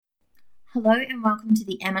Hello and welcome to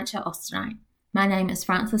the Amateur Austenite. My name is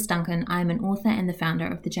Frances Duncan. I am an author and the founder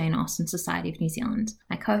of the Jane Austen Society of New Zealand.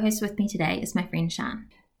 My co-host with me today is my friend Sian.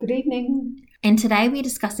 Good evening. And today we're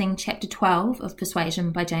discussing Chapter 12 of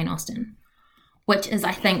Persuasion by Jane Austen, which is,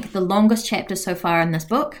 I think, the longest chapter so far in this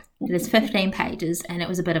book. It is 15 pages and it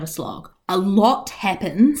was a bit of a slog. A lot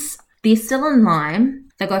happens. They're still in Lyme.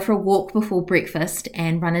 They go for a walk before breakfast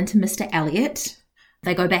and run into Mr. Elliot.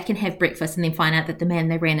 They go back and have breakfast and then find out that the man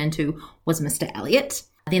they ran into was Mr. Elliot.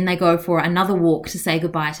 Then they go for another walk to say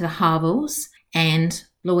goodbye to the Harvilles, and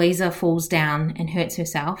Louisa falls down and hurts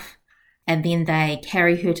herself. And then they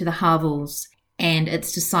carry her to the Harvilles, and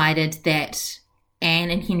it's decided that Anne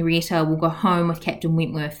and Henrietta will go home with Captain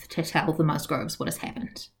Wentworth to tell the Musgroves what has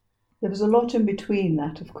happened. There was a lot in between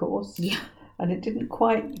that, of course. Yeah. And it didn't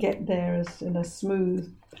quite get there as in a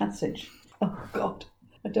smooth passage. Oh, God.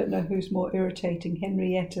 I don't know who's more irritating,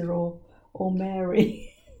 Henrietta or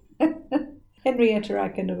Mary. Henrietta I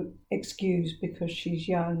can excuse because she's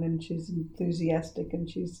young and she's enthusiastic and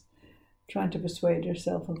she's trying to persuade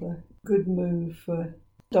herself of a good move for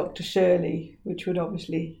Dr. Shirley, which would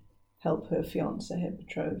obviously help her fiancé, her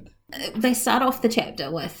betrothed. They start off the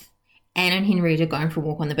chapter with Anne and Henrietta going for a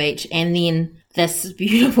walk on the beach, and then this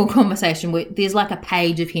beautiful conversation where there's like a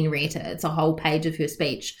page of Henrietta. It's a whole page of her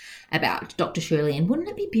speech about Dr. Shirley, and wouldn't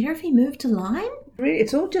it be better if he moved to Lyme? Really,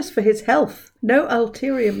 it's all just for his health. No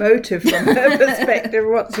ulterior motive from her perspective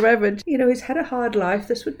whatsoever. You know, he's had a hard life.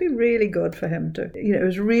 This would be really good for him to, you know, it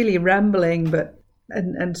was really rambling, but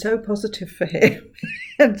and so positive for him.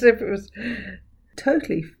 As if it was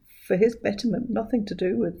totally for his betterment, nothing to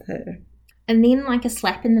do with her. And then, like a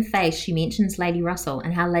slap in the face, she mentions Lady Russell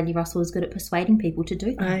and how Lady Russell is good at persuading people to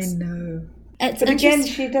do things. I know. But again,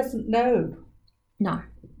 she doesn't know. No.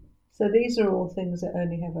 So these are all things that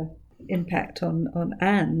only have an impact on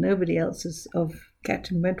Anne. Nobody else of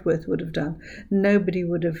Captain Wentworth would have done. No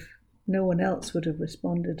one else would have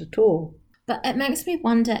responded at all. But it makes me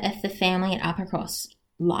wonder if the family at Uppercross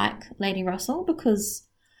like Lady Russell, because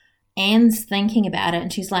Anne's thinking about it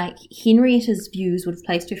and she's like, Henrietta's views would have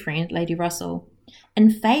placed her friend, Lady Russell, in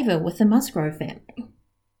favour with the Musgrove family,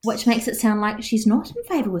 which makes it sound like she's not in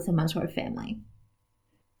favour with the Musgrove family.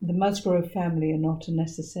 The Musgrove family are not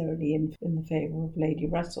necessarily in the favour of Lady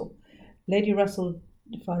Russell. Lady Russell,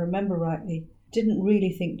 if I remember rightly, didn't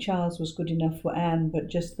really think Charles was good enough for Anne, but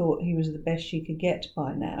just thought he was the best she could get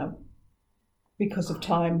by now, because of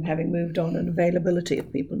time having moved on and availability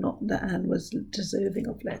of people, not that Anne was deserving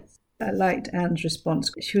of less. I liked Anne's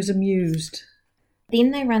response. She was amused. Then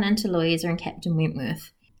they run into Louisa and Captain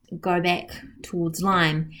Wentworth, go back towards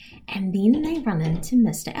Lyme, and then they run into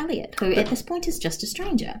Mr. Elliot, who at this point is just a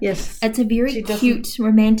stranger. Yes. It's a very cute,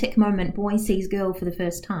 romantic moment. Boy sees girl for the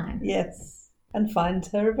first time. Yes. And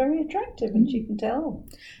finds her very attractive, and she can tell.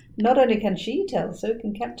 Not only can she tell, so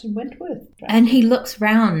can Captain Wentworth. And he looks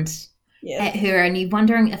round at her, and you're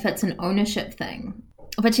wondering if it's an ownership thing.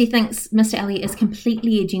 But she thinks Mr. Elliot is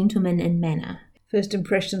completely a gentleman in manner. First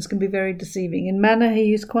impressions can be very deceiving. In manner,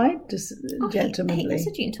 he is quite gentlemanly. He is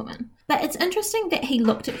a gentleman. But it's interesting that he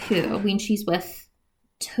looked at her when she's with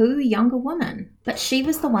two younger women. But she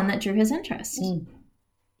was the one that drew his interest. Mm.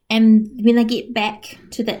 And when they get back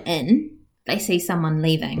to the inn, they see someone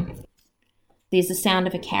leaving. There's the sound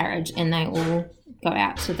of a carriage and they all go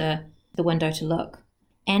out to the window to look.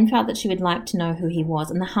 Anne felt that she would like to know who he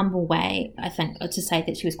was in the humble way, I think, to say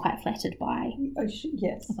that she was quite flattered by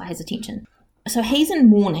his attention. So he's in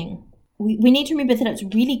mourning. We need to remember that it's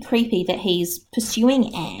really creepy that he's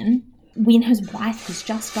pursuing Anne when his wife has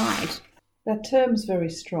just died. That term's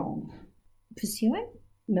very strong. Pursuing?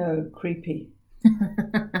 No, creepy.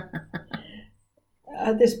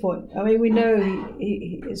 At this point, I mean, we know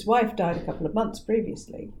his wife died a couple of months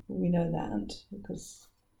previously. We know that because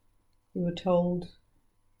we were told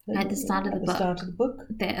at the start of the book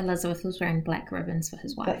that Elizabeth was wearing black ribbons for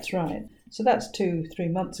his wife. That's right. So that's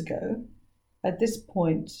 2-3 months ago. At this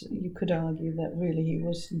point, you could argue that really he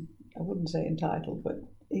was, I wouldn't say entitled, but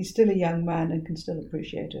he's still a young man and can still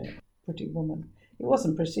appreciate a pretty woman. He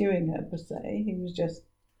wasn't pursuing her per se. He was just.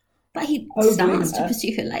 But he starts to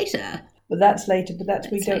pursue her later. But that's later. But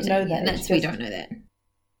we don't know that. We don't know that.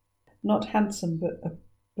 Not handsome,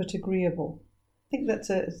 but agreeable. I think that's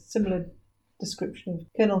a similar description of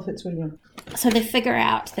Colonel Fitzwilliam. So they figure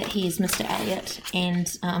out that he's Mr. Elliot,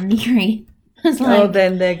 and Mary is like...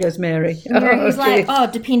 then there goes Mary. Mary's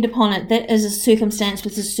like, depend upon it. That is a circumstance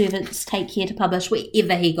which the servants take care to publish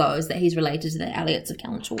wherever he goes, that he's related to the Elliots of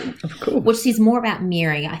Kellynch. Of course. Which says more about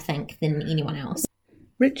Mary, I think, than anyone else.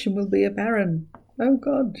 Richard will be a baron. Oh,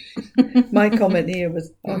 God. My comment here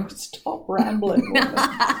was, stop rambling.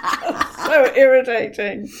 So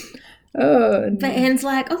irritating. But Anne's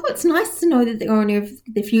like, oh, it's nice to know that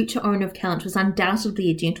the future owner of Count was undoubtedly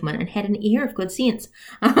a gentleman and had an air of good sense.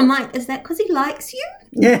 I'm like, is that because he likes you?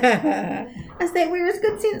 Yeah. Is that where his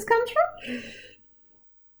good sense comes from?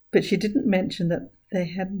 But she didn't mention that they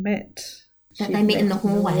had met. That they met in the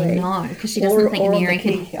hallway, no, because she doesn't think Mary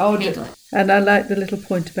can handle it. And I like the little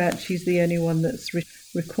point about she's the only one that's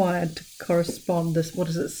required to correspond, this, what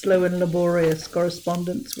is it, slow and laborious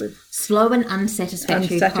correspondence with... Slow and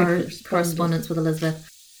unsatisfactory correspondence with Elizabeth.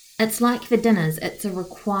 It's like the dinners, it's a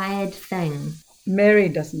required thing. Mary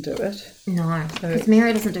doesn't do it. No, because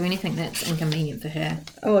Mary doesn't do anything that's inconvenient for her.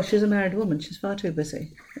 Oh, she's a married woman, she's far too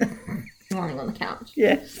busy. Lying on the couch.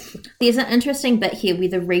 Yes. There's an interesting bit here where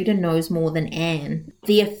the reader knows more than Anne.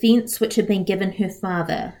 The offence which had been given her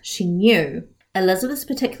father, she knew. Elizabeth's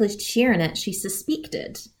particular share in it, she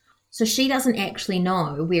suspected. So she doesn't actually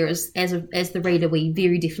know, whereas as the reader, we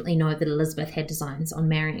very definitely know that Elizabeth had designs on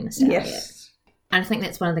marrying Mr. Elliot. Yes. And I think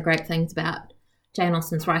that's one of the great things about Jane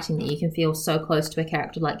Austen's writing, that you can feel so close to a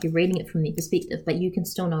character, like you're reading it from their perspective, but you can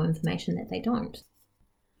still know information that they don't.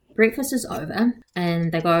 Breakfast is over,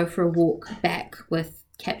 and they go for a walk back with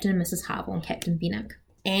Captain and Mrs. Harville and Captain Benwick.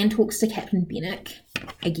 Anne talks to Captain Benwick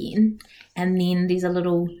again, and then there's a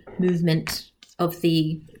little movement of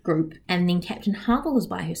the group, and then Captain Harville is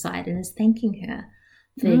by her side and is thanking her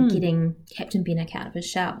for getting Captain Benwick out of his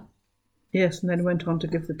shell. Yes, and then went on to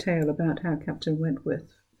give the tale about how Captain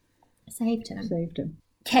Wentworth saved him.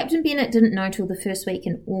 Captain Benwick didn't know till the first week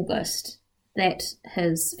in August that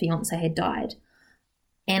his fiancée had died.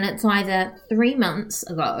 And it's either 3 months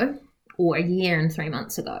ago or a year and 3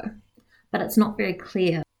 months ago. But it's not very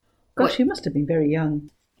clear. Gosh, she must have been very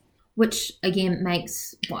young. Which, again,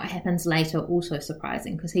 makes what happens later also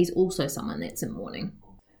surprising, because he's also someone that's in mourning.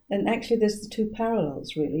 And actually there's the two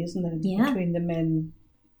parallels, really, isn't there? Yeah. Between the men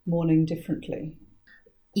mourning differently.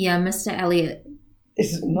 Yeah, Mr. Elliot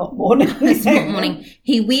is not mourning. He's not mourning.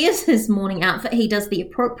 He wears his mourning outfit. He does the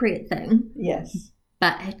appropriate thing. Yes.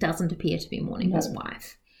 But it doesn't appear to be mourning his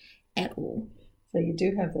wife at all. So you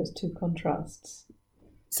do have those two contrasts.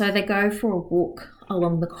 So they go for a walk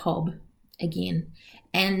along the cob again.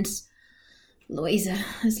 And Louisa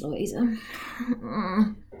is Louisa.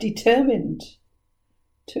 Determined.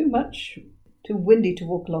 Too windy to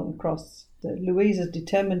walk along across. So Louisa's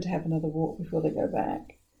determined to have another walk before they go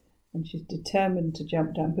back. And she's determined to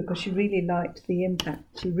jump down because she really liked the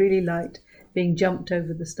impact. She really liked being jumped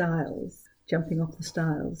over the stiles. Jumping off the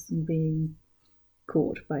stiles and being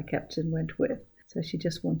caught by Captain Wentworth. So she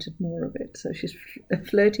just wanted more of it. So she's a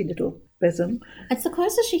flirty little besom. It's the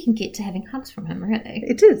closest she can get to having hugs from him, really.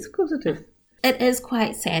 It is, of course it is. It is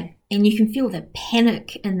quite sad. And you can feel the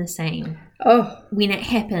panic in the scene. Oh. When it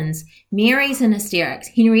happens. Mary's in hysterics.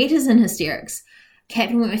 Henrietta's in hysterics.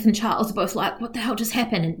 Captain Wentworth and Charles are both like, what the hell just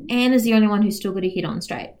happened? And Anne is the only one who's still got her head on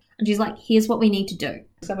straight. And she's like, here's what we need to do.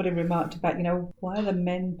 Somebody remarked about, why are the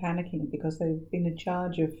men panicking? Because they've been in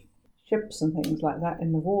charge of ships and things like that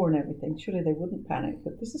in the war and everything. Surely they wouldn't panic.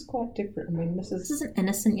 But this is quite different. I mean, this is an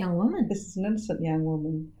innocent young woman. This is an innocent young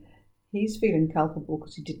woman. He's feeling culpable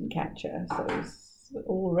because he didn't catch her. So he's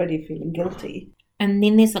already feeling guilty. And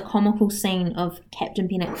then there's the comical scene of Captain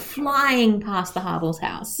Benwick flying past the Harvilles'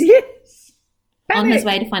 house. Yes! Panic. On his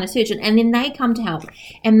way to find a surgeon. And then they come to help.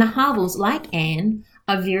 And the Harvilles, like Anne,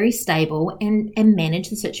 are very stable and manage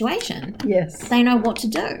the situation. Yes. They know what to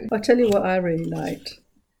do. I'll tell you what I really liked.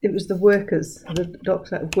 It was the workers, the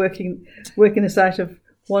doctor working the site of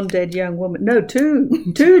one dead young woman. No, two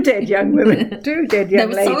dead young women. Two dead young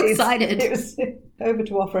ladies. They were so excited. It was over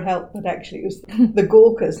to offer help, but actually it was the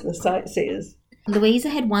gawkers, the sightseers. Louisa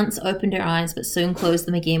had once opened her eyes but soon closed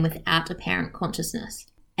them again without apparent consciousness.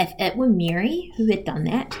 If it were Mary who had done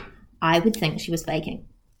that, I would think she was faking.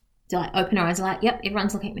 So open her eyes, like, yep,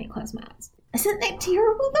 everyone's looking at me, close my eyes. Isn't that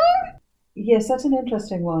terrible, though? Yes, that's an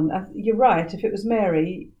interesting one. You're right. If it was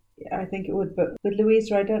Mary, I think it would. But with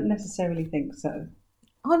Louisa, I don't necessarily think so.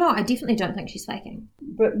 Oh, no, I definitely don't think she's faking.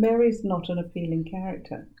 But Mary's not an appealing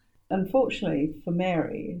character. Unfortunately for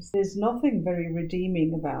Mary, there's nothing very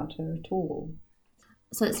redeeming about her at all.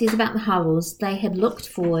 So it says about the Harvilles, they had looked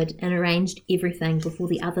forward and arranged everything before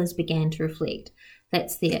the others began to reflect.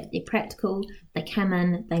 That's they're practical, they come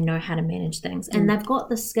in, they know how to manage things. And they've got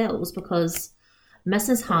the skills because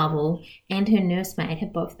Mrs. Harville and her nursemaid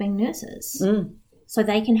have both been nurses. So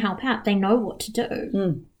they can help out. They know what to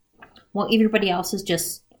do. While everybody else is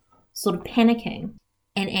just sort of panicking.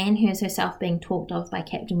 And Anne hears herself being talked of by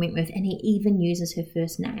Captain Wentworth, and he even uses her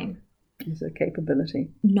first name. It's a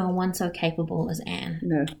capability. No one so capable as Anne.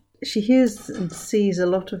 No. She hears and sees a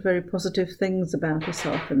lot of very positive things about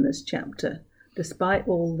herself in this chapter. Despite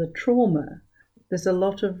all the trauma There's a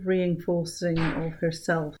lot of reinforcing of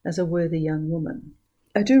herself as a worthy young woman.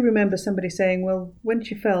 I do remember somebody saying, well, when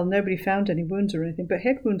she fell, nobody found any wounds or anything, but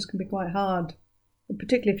head wounds can be quite hard,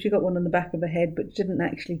 particularly if you got one on the back of the head but didn't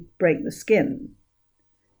actually break the skin.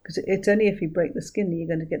 Because it's only if you break the skin that you're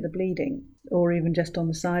going to get the bleeding, or even just on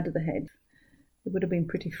the side of the head. It would have been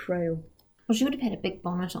pretty frail. Well, she would have had a big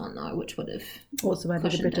bonnet on, though, which would have also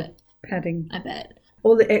added a bit of padding. I bet.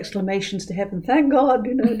 All the exclamations to heaven, thank God,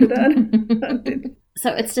 Dad.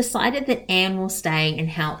 So it's decided that Anne will stay and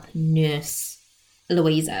help nurse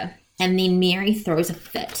Louisa. And then Mary throws a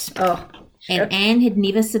fit. Oh, sure. And Anne had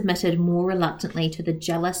never submitted more reluctantly to the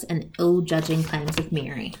jealous and ill-judging claims of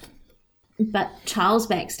Mary. But Charles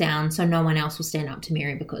backs down, so no one else will stand up to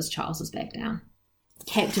Mary because Charles has backed down.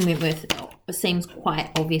 Captain Wentworth seems quite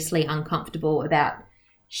obviously uncomfortable about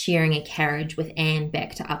sharing a carriage with Anne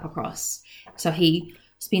back to Uppercross. So he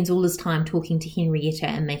spends all his time talking to Henrietta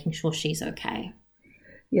and making sure she's okay.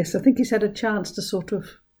 Yes, I think he's had a chance to sort of,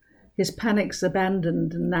 his panic's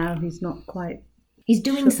abandoned and now he's not quite... He's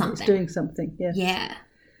doing something. He's doing something, yes. Yeah.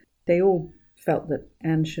 They all felt that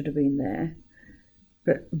Anne should have been there.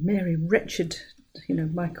 But Mary, wretched,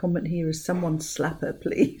 my comment here is someone slap her,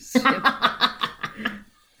 please.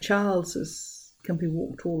 Charles can be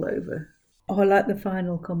walked all over. Oh, I like the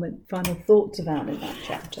final thoughts of Anne in that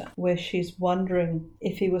chapter, where she's wondering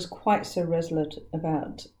if he was quite so resolute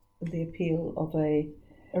about the appeal of a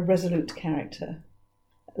resolute character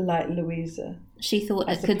like Louisa. She thought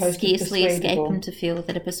it could scarcely escape him to feel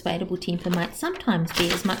that a persuadable temper might sometimes be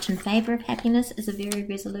as much in favour of happiness as a very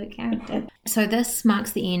resolute character. So this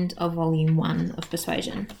marks the end of Volume 1 of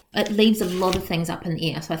Persuasion. It leaves a lot of things up in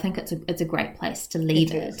the air, so I think it's a great place to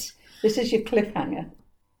leave it. This is your cliffhanger.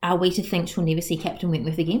 Are we to think she'll never see Captain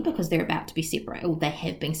Wentworth again because they're about to be separated? Or they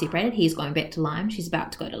have been separated. He's going back to Lyme. She's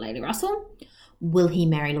about to go to Lady Russell. Will he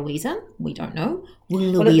marry Louisa? We don't know.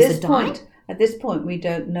 Will Louisa die? At this point, we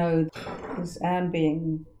don't know. Is Anne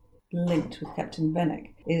being linked with Captain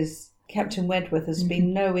Benwick? Is Captain Wentworth? There's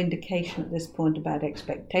been no indication at this point about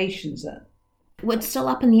expectations. It's still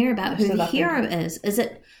up in the air about who the hero is. Is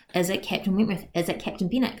it Captain Wentworth? Is it Captain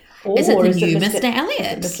Benwick? Is it the new Mr.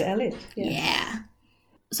 Elliot? Mr. Elliot, yes. Yeah.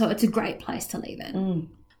 So it's a great place to leave it.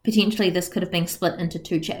 Potentially this could have been split into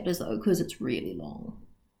 2 chapters, though, because it's really long.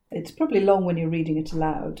 It's probably long when you're reading it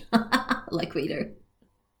aloud. Like we do.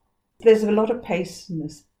 There's a lot of pace in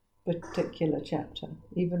this particular chapter,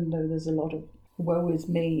 even though there's a lot of woe is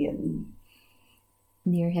me and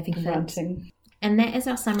Mary having ranting. And that is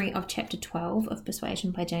our summary of Chapter 12 of Persuasion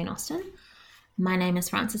by Jane Austen. My name is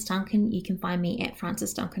Frances Duncan. You can find me at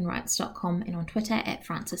francesduncanwrites.com and on Twitter at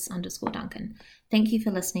Frances_Duncan. Thank you for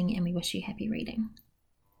listening and we wish you happy reading.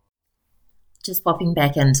 Just popping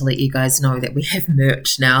back in to let you guys know that we have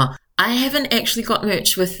merch now. I haven't actually got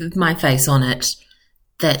merch with my face on it.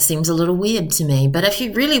 That seems a little weird to me, but if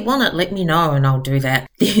you really want it, let me know and I'll do that.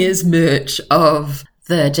 There's merch of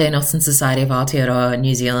the Jane Austen Society of Aotearoa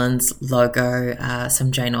New Zealand's logo,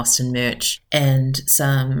 some Jane Austen merch, and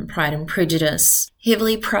some Pride and Prejudice,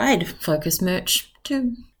 heavily Pride-focused merch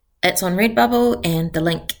too. It's on Redbubble and the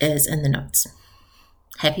link is in the notes.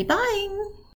 Happy buying!